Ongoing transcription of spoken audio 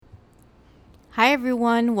Hi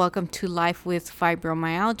everyone, welcome to Life with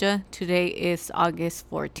Fibromyalgia. Today is August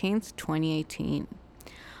 14th, 2018.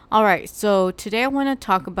 All right, so today I want to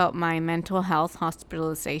talk about my mental health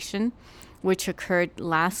hospitalization, which occurred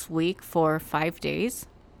last week for 5 days.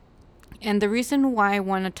 And the reason why I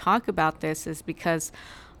want to talk about this is because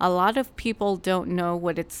a lot of people don't know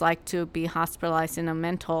what it's like to be hospitalized in a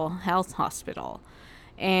mental health hospital.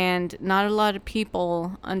 And not a lot of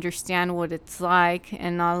people understand what it's like,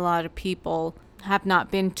 and not a lot of people have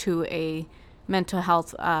not been to a mental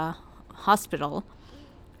health hospital.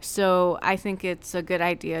 So I think it's a good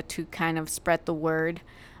idea to kind of spread the word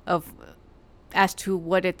of as to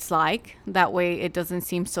what it's like. That way it doesn't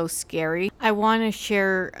seem so scary. I want to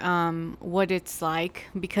share what it's like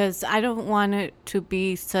because I don't want it to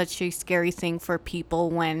be such a scary thing for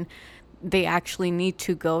people when they actually need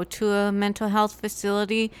to go to a mental health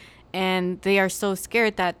facility and they are so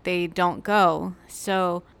scared that they don't go.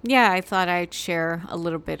 So, yeah, I thought I'd share a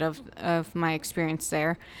little bit of my experience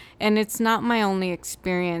there. And it's not my only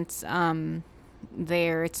experience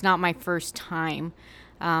there, it's not my first time.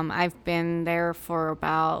 I've been there for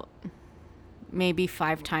about maybe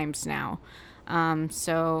 5 times now.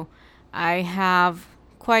 So I have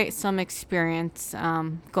quite some experience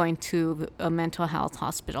going to a mental health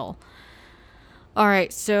hospital. All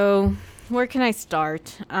right, so where can I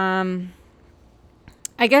start? I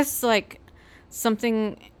guess like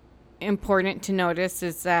something important to notice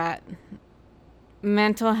is that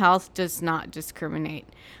mental health does not discriminate.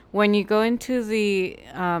 When you go into the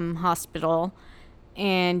hospital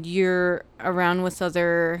and you're around with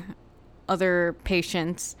other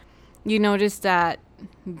patients, you notice that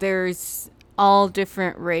there's all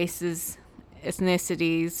different races,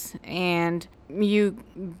 ethnicities, and you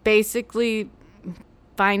basically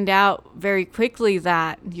find out very quickly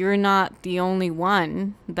that you're not the only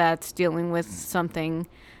one that's dealing with something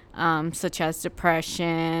such as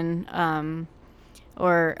depression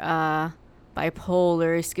or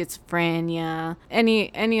bipolar, schizophrenia,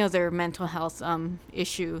 any other mental health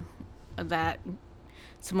issue that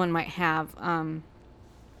someone might have.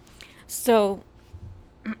 So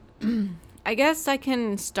I guess I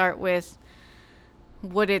can start with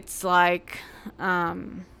what it's like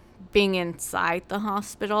being inside the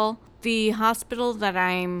hospital. The hospital that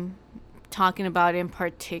I'm talking about in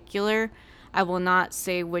particular, I will not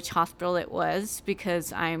say which hospital it was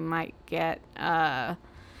because I might get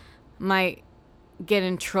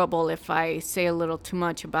in trouble if I say a little too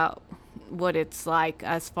much about what it's like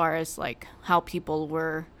as far as like how people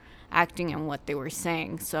were acting and what they were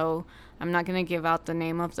saying. So I'm not going to give out the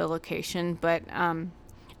name of the location, but I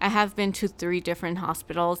have been to 3 different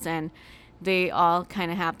hospitals and they all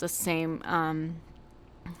kind of have the same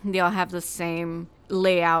they all have the same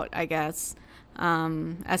layout, I guess,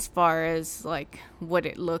 as far as like what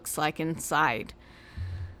it looks like inside.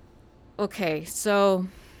 Okay, so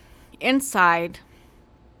inside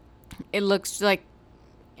it looks like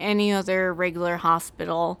any other regular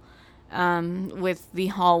hospital, with the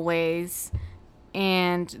hallways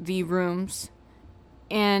and the rooms.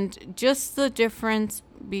 And just the difference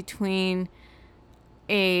between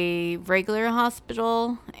a regular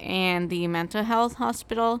hospital and the mental health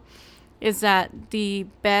hospital is that the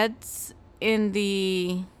beds in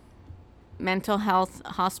the mental health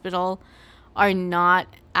hospital are not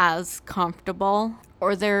as comfortable,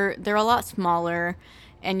 or they're a lot smaller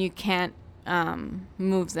and you can't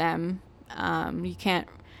move them. You can't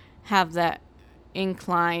have that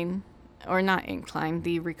incline, or not incline,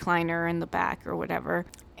 the recliner in the back or whatever.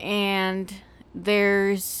 And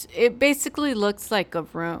it basically looks like a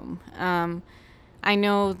room. I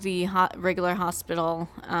know the regular hospital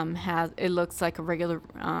it looks like a regular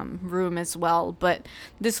room as well, but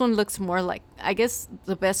this one looks more like, I guess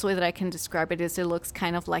the best way that I can describe it is it looks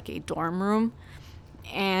kind of like a dorm room.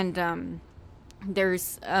 And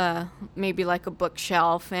there's maybe like a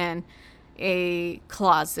bookshelf and a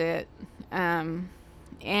closet, and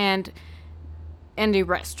a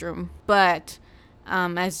restroom. But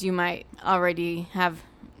as you might already have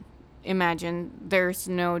imagined, there's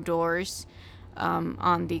no doors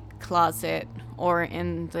on the closet or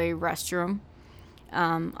in the restroom,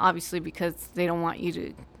 obviously because they don't want you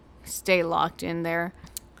to stay locked in there.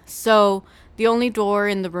 So the only door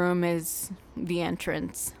in the room is the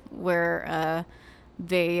entrance, where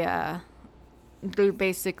they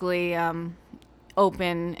basically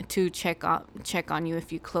open to check on you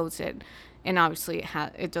if you close it, and obviously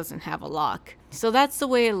it doesn't have a lock. So that's the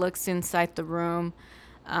way it looks inside the room.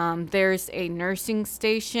 There's a nurse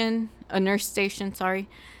station.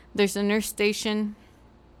 There's a nurse station,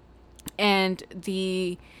 and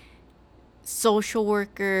the social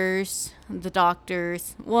workers, the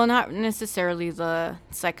doctors, well, not necessarily the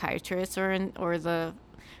psychiatrists or the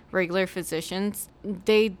regular physicians.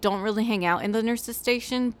 They don't really hang out in the nurses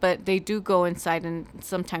station, but they do go inside and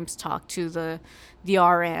sometimes talk to the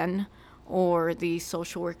RN or the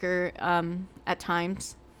social worker at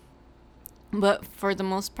times. But for the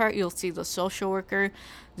most part, you'll see the social worker,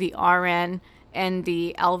 the RN, and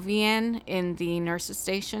the LVN in the nurses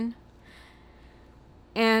station.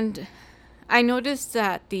 And I noticed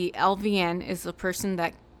that the LVN is the person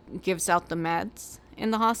that gives out the meds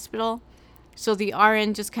in the hospital. So the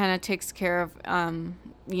RN just kind of takes care of, of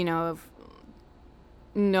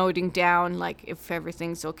noting down like if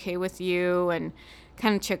everything's okay with you and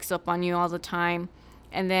kind of checks up on you all the time.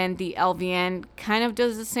 And then the LVN kind of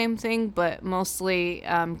does the same thing, but mostly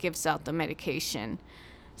gives out the medication.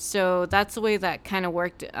 So that's the way that kind of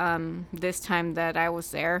worked this time that I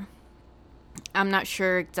was there. I'm not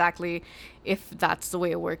sure exactly if that's the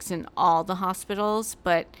way it works in all the hospitals,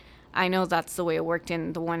 but I know that's the way it worked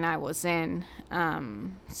in the one I was in.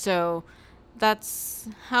 So that's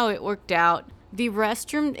how it worked out. The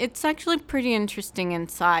restroom, it's actually pretty interesting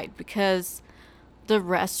inside because the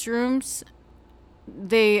restrooms,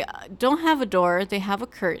 they don't have a door, they have a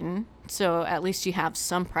curtain, so at least you have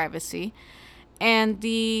some privacy. And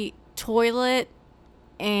the toilet,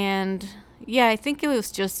 and yeah, I think it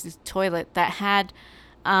was just the toilet that had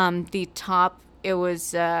the top. It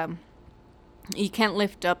was, you can't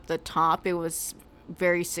lift up the top, it was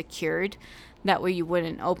very secured. That way you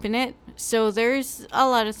wouldn't open it. So there's a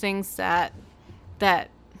lot of things that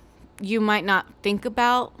you might not think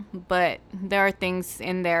about, but there are things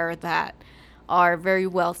in there that are very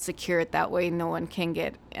well secured. That way, no one can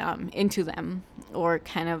get into them or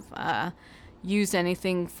kind of use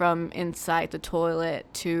anything from inside the toilet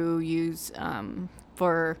to use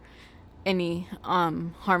for any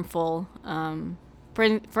harmful,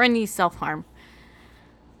 for any self harm.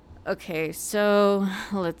 Okay, so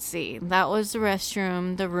let's see. That was the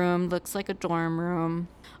restroom. The room looks like a dorm room.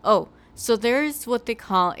 Oh, so there's what they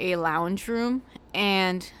call a lounge room,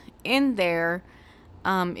 and in there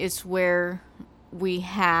is where we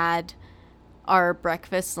had our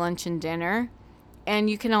breakfast, lunch, and dinner. And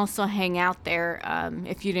you can also hang out there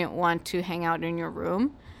if you didn't want to hang out in your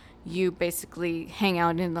room. You basically hang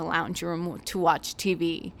out in the lounge room to watch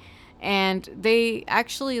TV. And they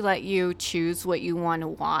actually let you choose what you want to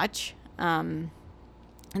watch.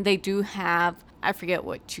 They do have, I forget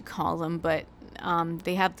what you call them, but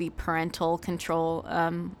they have the parental control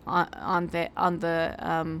on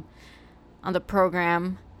the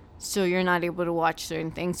program, so you're not able to watch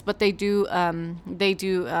certain things. But they do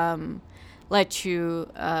let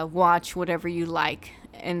you watch whatever you like,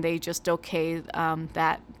 and they just okay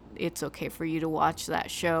that it's okay for you to watch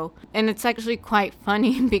that show. And it's actually quite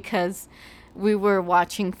funny because we were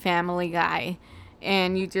watching Family Guy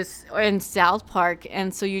and you just in South Park,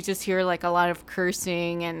 and so you just hear like a lot of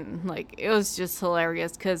cursing, and like it was just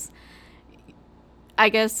hilarious because I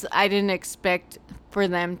guess I didn't expect for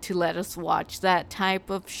them to let us watch that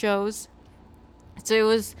type of shows. So it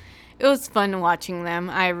was fun watching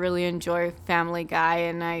them. I really enjoy Family Guy,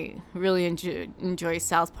 and I really enjoy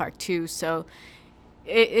South Park too. So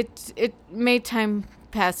it made time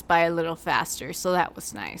pass by a little faster. So that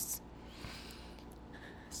was nice.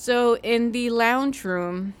 So in the lounge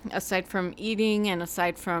room, aside from eating and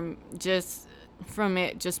aside from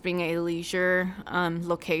it just being a leisure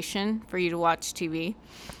location for you to watch TV,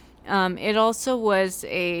 it also was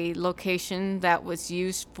a location that was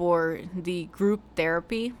used for the group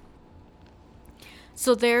therapy.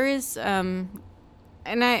 So there is, and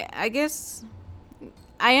I guess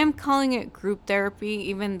I am calling it group therapy,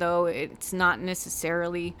 even though it's not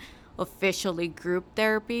necessarily officially group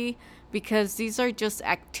therapy, because these are just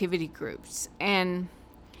activity groups. And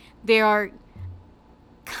they are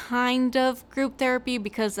kind of group therapy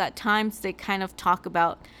because at times they kind of talk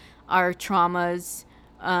about our traumas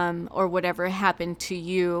or whatever happened to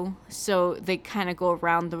you. So they kind of go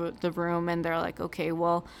around the room and they're like, okay,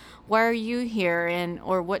 well, why are you here? And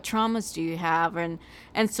or what traumas do you have? And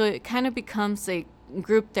so it kind of becomes a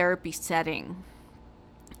group therapy setting.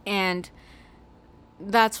 And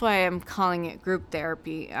that's why I'm calling it group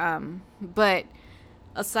therapy. But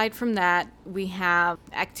aside from that, we have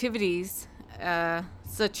activities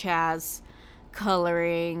such as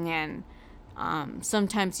coloring, and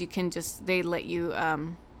sometimes they let you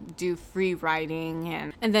do free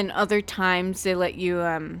writing, and then other times they let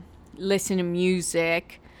you listen to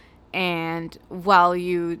music, and while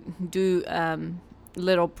you do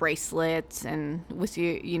little bracelets and with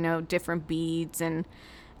different beads, and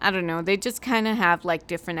I don't know, they just kind of have like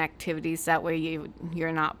different activities. That way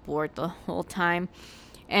you're not bored the whole time.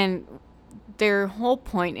 And their whole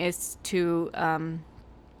point is to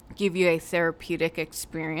give you a therapeutic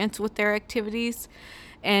experience with their activities.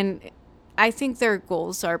 And I think their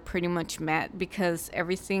goals are pretty much met because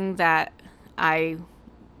everything that I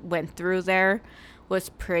went through there was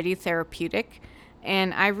pretty therapeutic.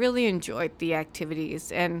 And I really enjoyed the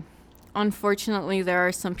activities. And unfortunately, there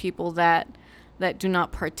are some people that do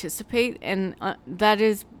not participate. And that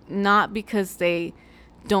is not because they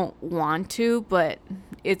don't want to, but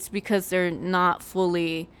it's because they're not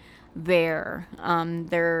fully there.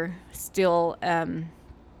 They're still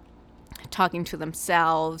talking to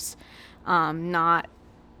themselves, not,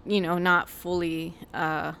 not fully,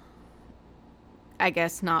 I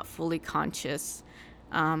guess, not fully conscious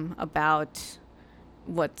about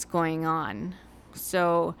what's going on.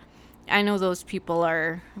 So I know those people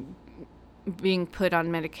are being put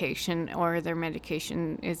on medication or their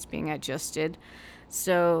medication is being adjusted.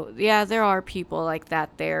 So, yeah, there are people like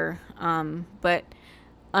that there. But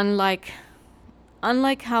unlike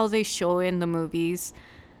how they show in the movies,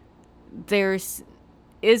 there's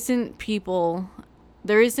isn't people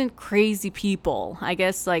there isn't crazy people. I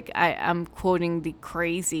guess like I'm quoting the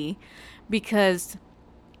crazy because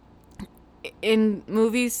in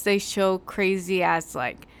movies they show crazy as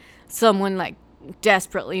like someone like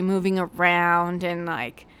desperately moving around and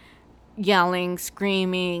like yelling,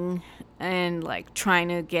 screaming, and like trying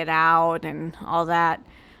to get out and all that.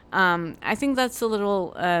 I think that's a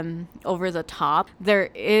little over the top. There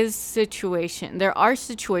are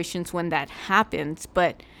situations when that happens,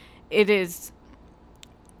 but it is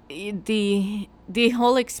the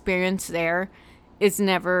whole experience there is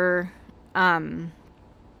never like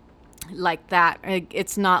that.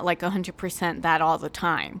 It's not like 100% that all the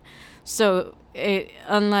time. So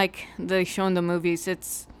unlike the show in the movies,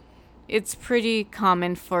 it's pretty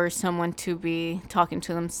common for someone to be talking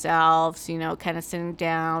to themselves, kind of sitting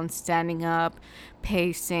down, standing up,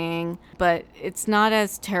 pacing. But it's not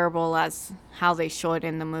as terrible as how they show it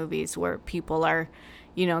in the movies where people are,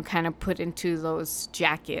 kind of put into those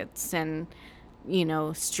jackets and,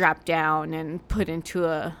 strapped down and put into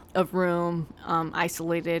a room,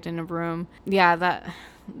 isolated in a room. Yeah,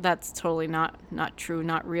 that's totally not true,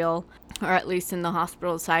 not real. Or at least in the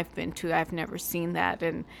hospitals I've been to, I've never seen that.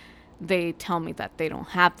 And they tell me that they don't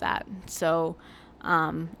have that. So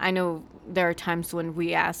I know there are times when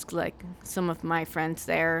we ask, like some of my friends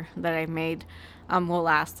there that I made, will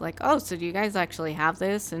ask like, oh, so do you guys actually have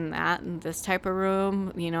this and that and this type of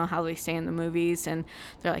room, how they say in the movies? And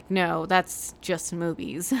they're like, no, that's just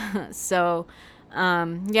movies. So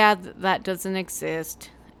yeah, that doesn't exist.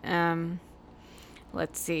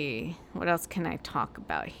 Let's see, what else can I talk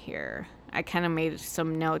about here? I kind of made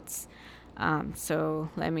some notes. So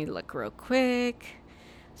let me look real quick.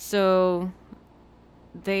 So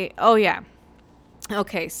oh yeah.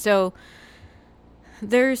 Okay, so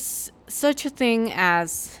there's such a thing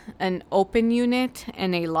as an open unit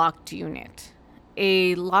and a locked unit.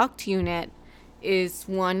 A locked unit is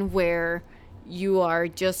one where you're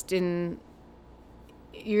just in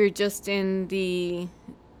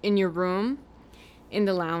your room, in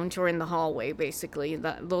the lounge or in the hallway, basically.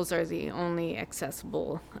 Those are the only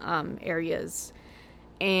accessible areas.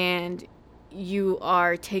 And you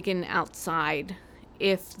are taken outside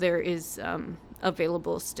if there is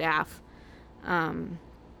available staff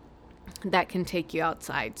that can take you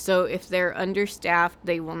outside. So if they're understaffed,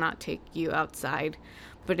 they will not take you outside.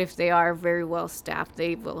 But if they are very well staffed,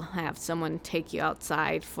 they will have someone take you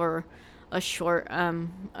outside for a short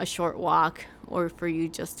walk, or for you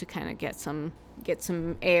just to kind of get some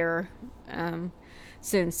air,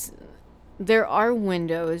 since there are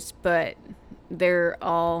windows, but they're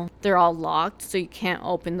all locked, so you can't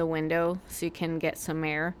open the window so you can get some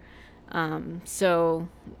air. So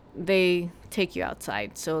they take you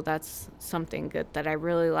outside. So that's something good that I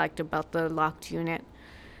really liked about the locked unit.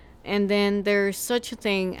 And then there's such a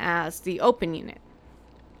thing as the open unit.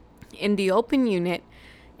 In the open unit,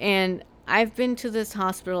 and I've been to this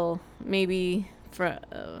hospital maybe for,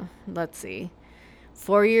 let's see,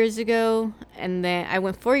 4 years ago, and then I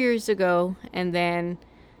went 4 years ago, and then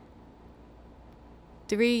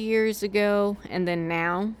 3 years ago, and then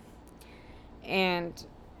now. And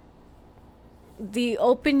the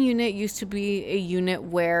open unit used to be a unit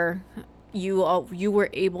where you were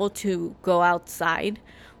able to go outside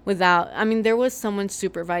without, I mean, there was someone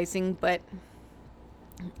supervising, but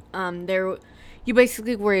there you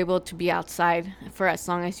basically were able to be outside for as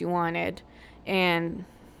long as you wanted and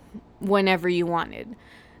whenever you wanted.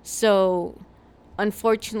 So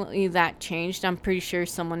Unfortunately, that changed. I'm pretty sure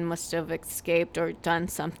someone must have escaped or done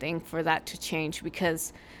something for that to change,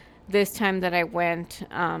 because this time that I went,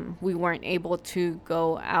 we weren't able to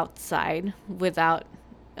go outside without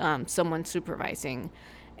someone supervising,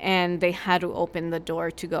 and they had to open the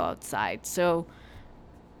door to go outside. So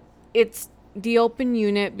it's the open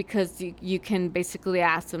unit, because you can basically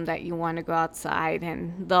ask them that you want to go outside,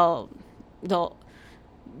 and they'll they'll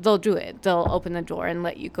do it. They'll open the door and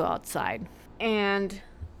let you go outside. And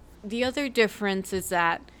the other difference is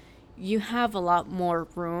that you have a lot more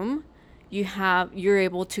room. You're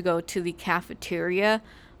able to go to the cafeteria,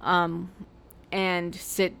 and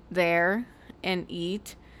sit there and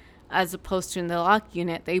eat, as opposed to in the lock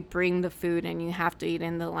unit, they bring the food and you have to eat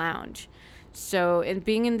in the lounge. So,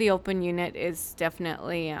 being in the open unit is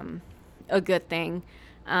definitely a good thing,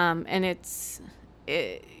 and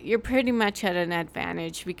you're pretty much at an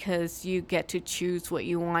advantage, because you get to choose what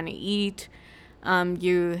you want to eat.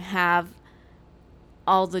 You have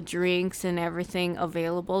all the drinks and everything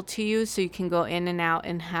available to you, so you can go in and out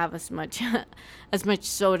and have as much as much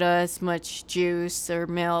soda, as much juice or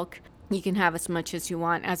milk. You can have as much as you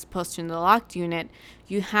want, as opposed to in the locked unit,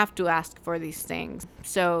 you have to ask for these things.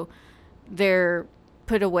 So they're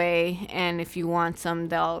put away, and if you want some,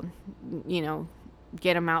 they'll, you know,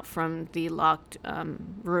 get them out from the locked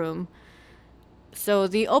room. So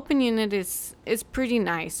the open unit is pretty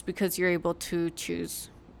nice, because you're able to choose,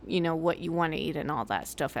 what you want to eat and all that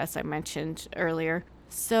stuff, as I mentioned earlier.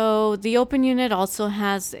 So the open unit also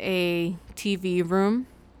has a TV room.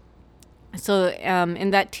 So in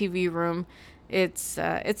that TV room,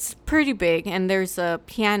 it's pretty big, and there's a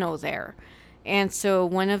piano there. And so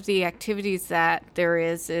one of the activities that there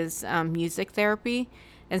is music therapy.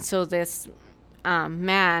 And so this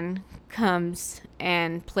man comes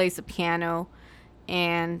and plays a piano,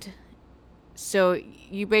 and so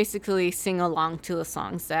you basically sing along to the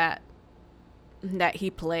songs that he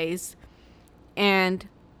plays. And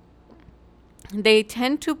they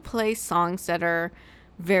tend to play songs that are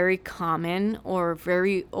very common, or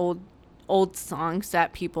very old songs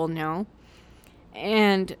that people know.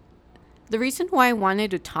 And the reason why I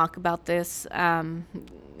wanted to talk about this,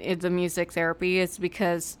 the music therapy, is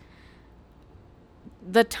because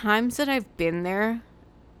the times that I've been there,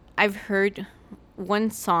 I've heard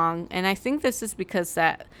one song, and I think this is because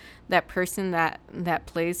that person that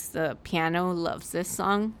plays the piano loves this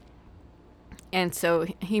song, and so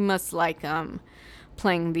he must like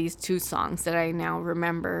playing these two songs that I now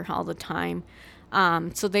remember all the time.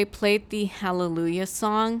 So they played the Hallelujah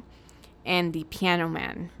song and the Piano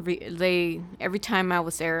Man. They every time I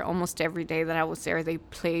was there, almost every day that I was there, they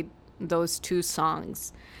played those two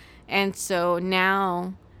songs. And so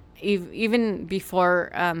now, even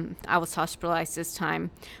before I was hospitalized this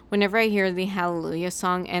time, whenever I hear the Hallelujah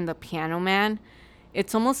song and the Piano Man,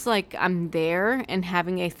 it's almost like I'm there and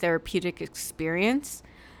having a therapeutic experience.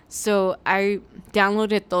 So I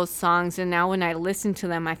downloaded those songs, and now when I listen to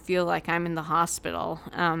them, I feel like I'm in the hospital.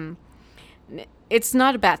 It's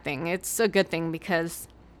not a bad thing. It's a good thing, because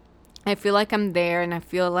I feel like I'm there, and I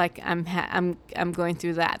feel like I'm going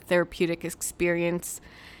through that therapeutic experience,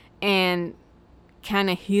 and kind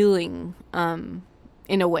of healing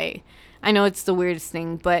in a way. I know it's the weirdest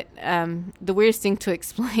thing, but the weirdest thing to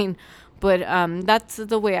explain, but that's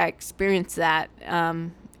the way I experience that.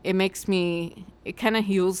 It kind of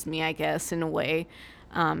heals me, I guess, in a way.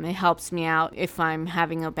 It helps me out if I'm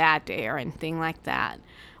having a bad day or anything like that,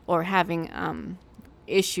 or having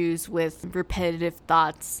issues with repetitive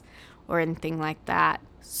thoughts or anything like that.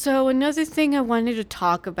 So another thing I wanted to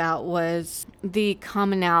talk about was the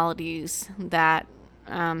commonalities that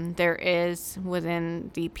there is within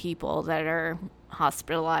the people that are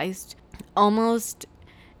hospitalized. Almost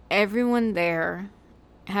everyone there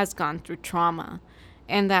has gone through trauma,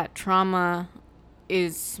 and that trauma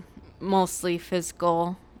is mostly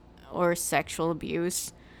physical or sexual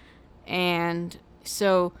abuse. And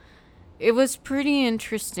so it was pretty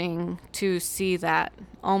interesting to see that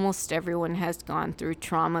almost everyone has gone through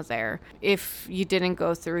trauma there. If you didn't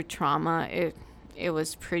go through trauma, it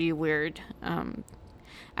was pretty weird.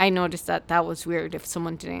 I noticed that was weird. If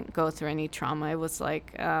someone didn't go through any trauma, it was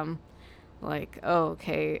like, oh,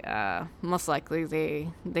 okay, most likely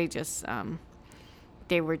they just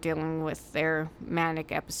they were dealing with their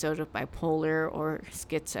manic episode of bipolar or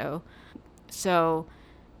schizo. So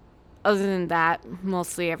other than that,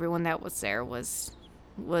 mostly everyone that was there was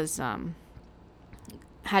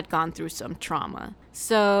had gone through some trauma.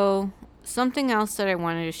 So something else that I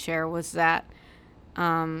wanted to share was that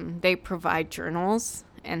they provide journals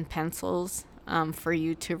and pencils for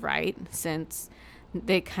you to write, since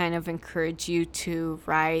they kind of encourage you to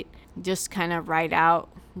just kind of write out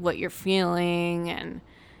what you're feeling and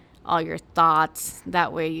all your thoughts.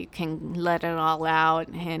 That way you can let it all out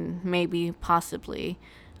and maybe possibly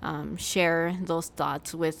share those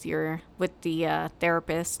thoughts with the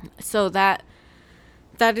therapist. So that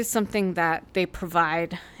is something that they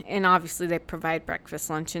provide. And obviously they provide breakfast,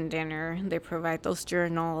 lunch, and dinner. They provide those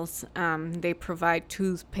journals. They provide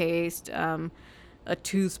toothpaste, a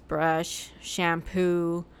toothbrush,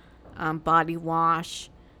 shampoo, body wash.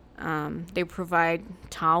 They provide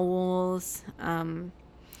towels.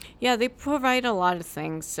 Yeah, they provide a lot of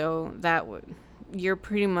things, so that you're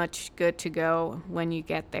pretty much good to go when you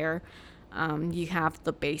get there. You have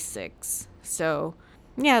the basics. So,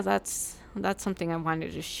 yeah, that's something I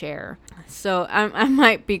wanted to share. So I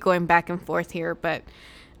might be going back and forth here, but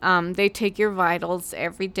they take your vitals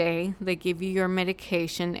every day. They give you your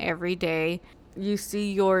medication every day. You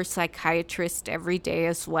see your psychiatrist every day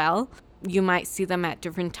as well. You might see them at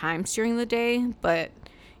different times during the day, but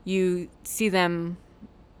you see them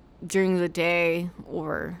during the day,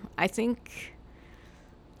 or I think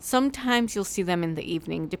sometimes you'll see them in the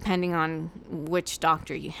evening, depending on which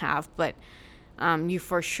doctor you have, but you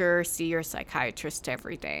for sure see your psychiatrist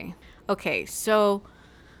every day. Okay, so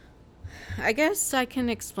I guess I can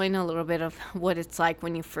explain a little bit of what it's like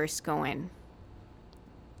when you first go in.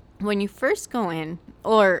 When you first go in,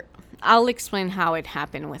 or I'll explain how it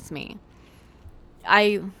happened with me.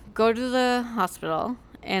 I go to the hospital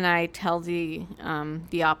and I tell the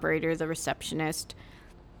operator, the receptionist,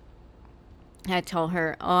 I tell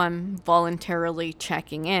her, oh, I'm voluntarily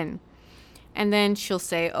checking in. And then she'll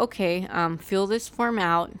say, okay, fill this form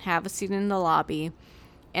out, have a seat in the lobby,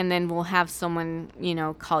 and then we'll have someone,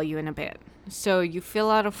 call you in a bit. So you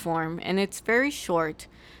fill out a form, and it's very short.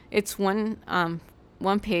 It's one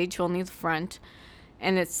page, only the front,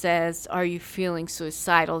 and it says, are you feeling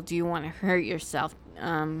suicidal? Do you want to hurt yourself?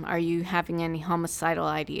 Are you having any homicidal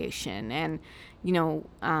ideation? And,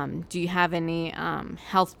 do you have any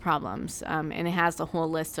health problems? And it has a whole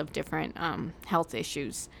list of different health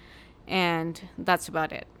issues. And that's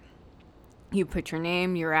about it. You put your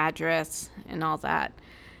name, your address, and all that.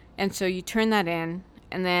 And so you turn that in,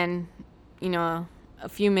 and then, a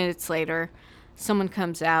few minutes later, someone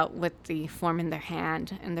comes out with the form in their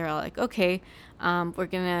hand, and they're like, okay, we're going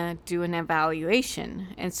to do an evaluation.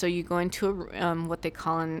 And so you go into what they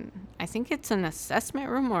call I think it's an assessment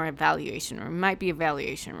room or evaluation room. It might be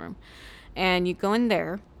evaluation room. And you go in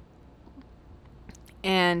there,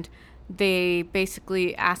 and they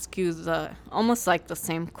basically ask you almost like the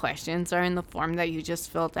same questions are in the form that you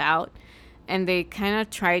just filled out. And they kind of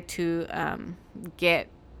try to get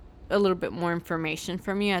a little bit more information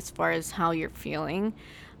from you as far as how you're feeling.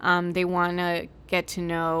 They want to get to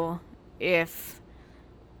know if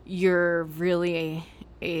you're really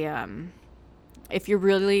if you're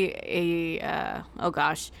really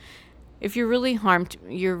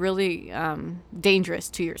dangerous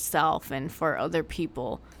to yourself and for other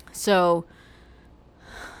people. So,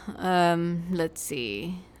 let's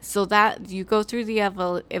see. So that you go through the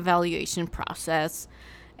evaluation process,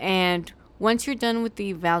 and once you're done with the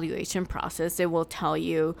evaluation process, it will tell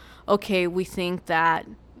you, okay, we think that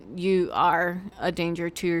you are a danger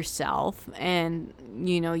to yourself, and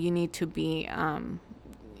you need to be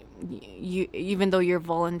even though you're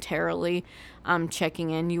voluntarily checking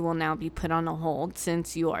in, you will now be put on a hold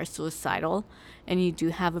since you are suicidal and you do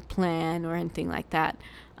have a plan or anything like that.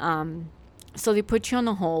 So they put you on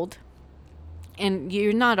a hold, and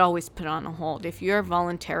you're not always put on a hold. If you're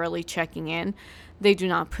voluntarily checking in, they do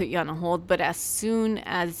not put you on a hold. But as soon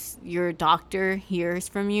as your doctor hears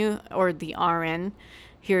from you, or the RN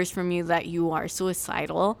hears from you that you are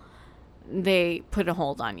suicidal, they put a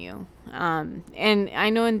hold on you. And I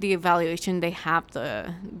know in the evaluation they have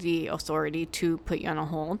the authority to put you on a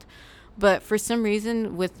hold. But for some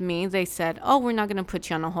reason with me, they said, oh, we're not going to put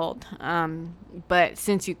you on a hold. But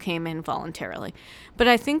since you came in voluntarily. But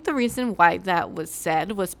I think the reason why that was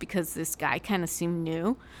said was because this guy kind of seemed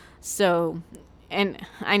new. So, and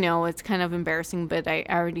I know it's kind of embarrassing, but I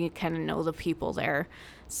already kind of know the people there.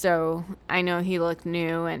 So I know he looked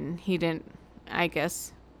new, and he didn't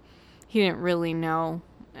really know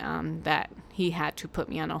that he had to put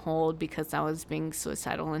me on a hold because I was being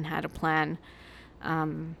suicidal and had a plan.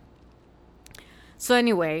 So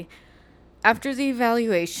anyway, after the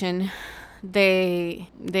evaluation, they're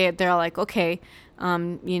like, okay,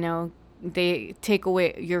 they take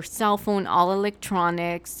away your cell phone, all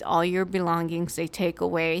electronics, all your belongings, they take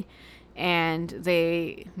away, and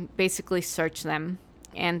they basically search them,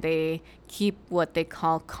 and they keep what they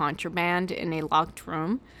call contraband in a locked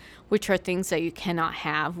room, which are things that you cannot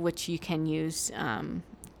have, which you can use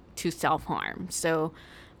to self-harm. So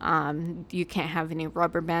you can't have any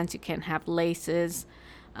rubber bands, you can't have laces,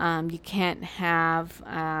 you can't have,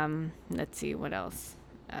 let's see, what else?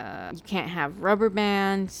 You can't have rubber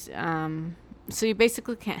bands. So you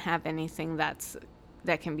basically can't have anything that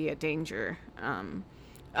can be a danger.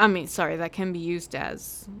 That can be used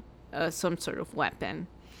as some sort of weapon.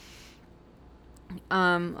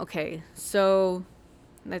 Okay, so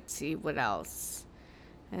let's see what else.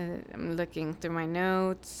 I'm looking through my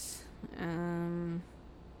notes.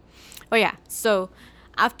 Oh yeah, so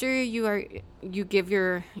after you give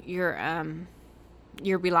your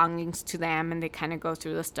belongings to them, and they kind of go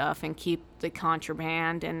through the stuff and keep the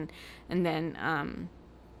contraband, and then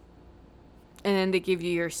they give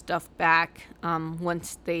you your stuff back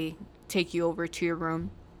once they take you over to your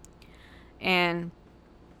room. And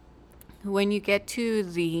when you get to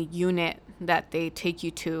the unit that they take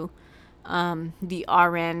you to, the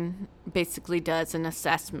RN basically does an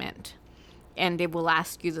assessment, and they will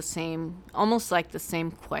ask you almost like the same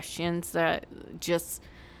questions, that just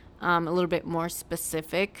a little bit more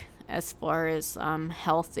specific as far as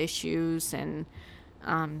health issues and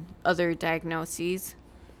other diagnoses.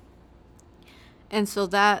 And so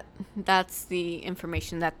that's the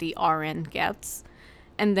information that the RN gets.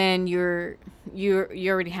 And then you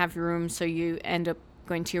already have your room, so you end up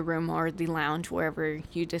going to your room or the lounge, wherever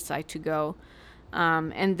you decide to go.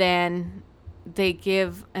 And then they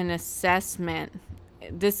give an assessment.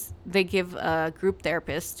 They give a group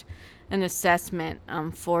therapist an assessment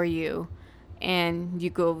for you, and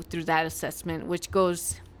you go through that assessment, which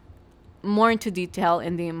goes more into detail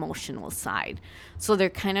in the emotional side. So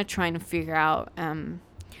they're kind of trying to figure out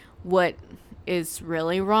what is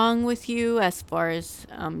really wrong with you as far as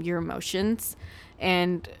your emotions,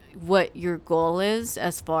 and what your goal is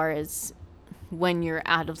as far as when you're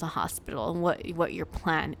out of the hospital, and what your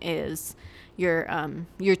plan is, your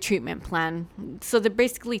treatment plan. So they're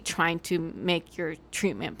basically trying to make your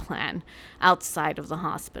treatment plan outside of the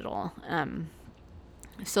hospital.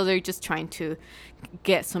 So they're just trying to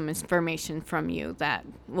get some information from you that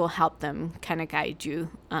will help them kind of guide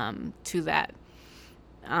you to that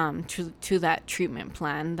treatment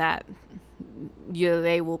plan that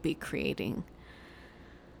they will be creating.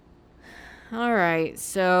 All right,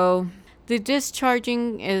 so the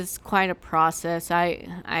discharging is quite a process.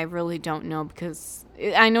 I really don't know, because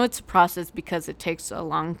I know it's a process because it takes a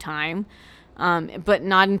long time, but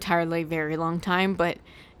not entirely very long time, but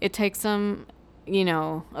it takes them,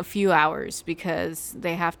 a few hours, because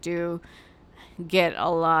they have to get a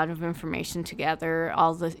lot of information together,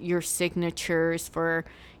 your signatures for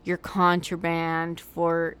your contraband,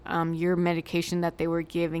 for your medication that they were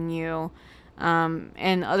giving you,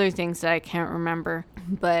 and other things that I can't remember.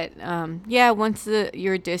 But once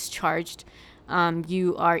you're discharged,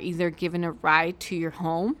 you are either given a ride to your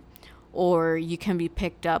home, or you can be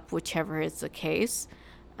picked up, whichever is the case.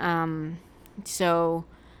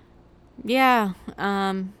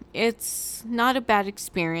 It's not a bad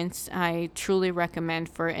experience. I truly recommend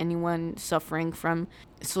for anyone suffering from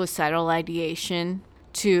suicidal ideation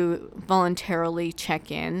to voluntarily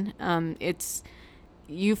check in.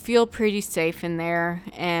 You feel pretty safe in there,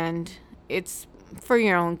 and it's for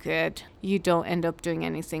your own good. You don't end up doing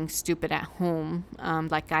anything stupid at home,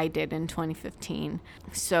 like I did in 2015.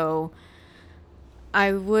 So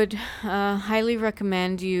I would highly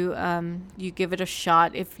recommend you give it a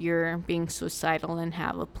shot if you're being suicidal and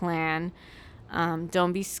have a plan.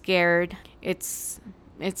 Don't be scared. It's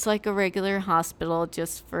like a regular hospital,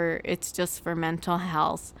 it's just for mental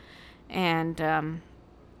health, and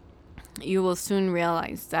you will soon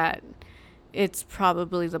realize that it's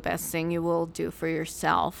probably the best thing you will do for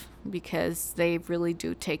yourself, because they really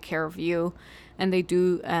do take care of you, and they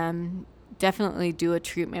do definitely do a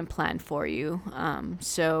treatment plan for you.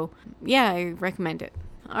 I recommend it.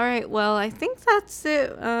 All right, well, I think that's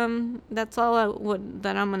it. That's all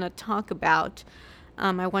that I'm going to talk about.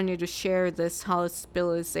 I wanted to share this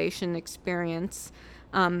hospitalization experience.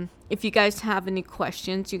 If you guys have any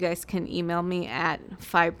questions, you guys can email me at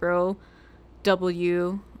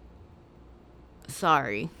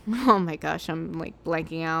oh my gosh, I'm like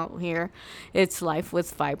blanking out here. It's Life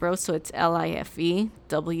with Fibro, so it's LIFEWFIBRO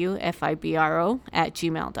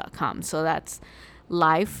 @gmail.com. So that's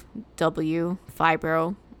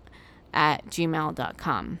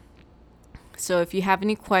lifewfibro@gmail.com. So if you have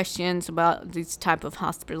any questions about these type of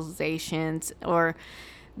hospitalizations, or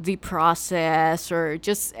the process, or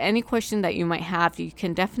just any question that you might have, you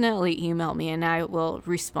can definitely email me, and I will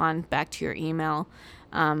respond back to your email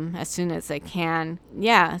as soon as I can.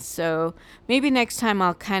 Yeah, so maybe next time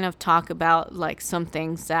I'll kind of talk about like some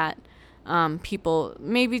things that people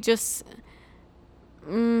maybe just,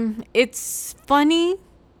 it's funny,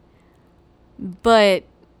 but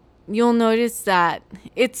you'll notice that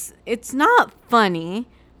it's not funny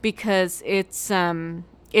because it's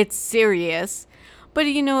serious, but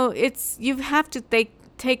it's you have to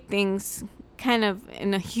take things kind of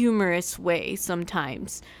in a humorous way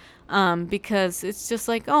sometimes, because it's just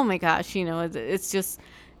like, oh my gosh, it's just,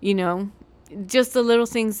 you know just the little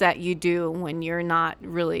things that you do when you're not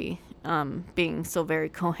really being so very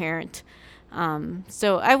coherent.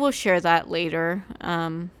 So I will share that later,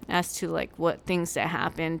 as to like what things that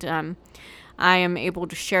happened. I am able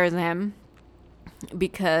to share them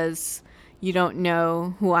because you don't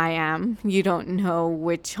know who I am. You don't know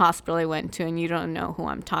which hospital I went to, and you don't know who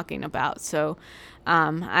I'm talking about. So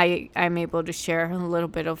I'm able to share a little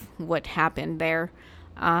bit of what happened there.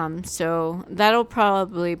 So that'll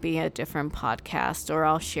probably be a different podcast, or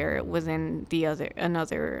I'll share it within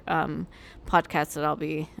another podcast that I'll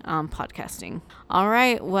be podcasting. All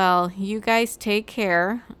right. Well, you guys take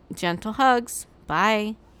care. Gentle hugs.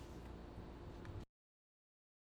 Bye.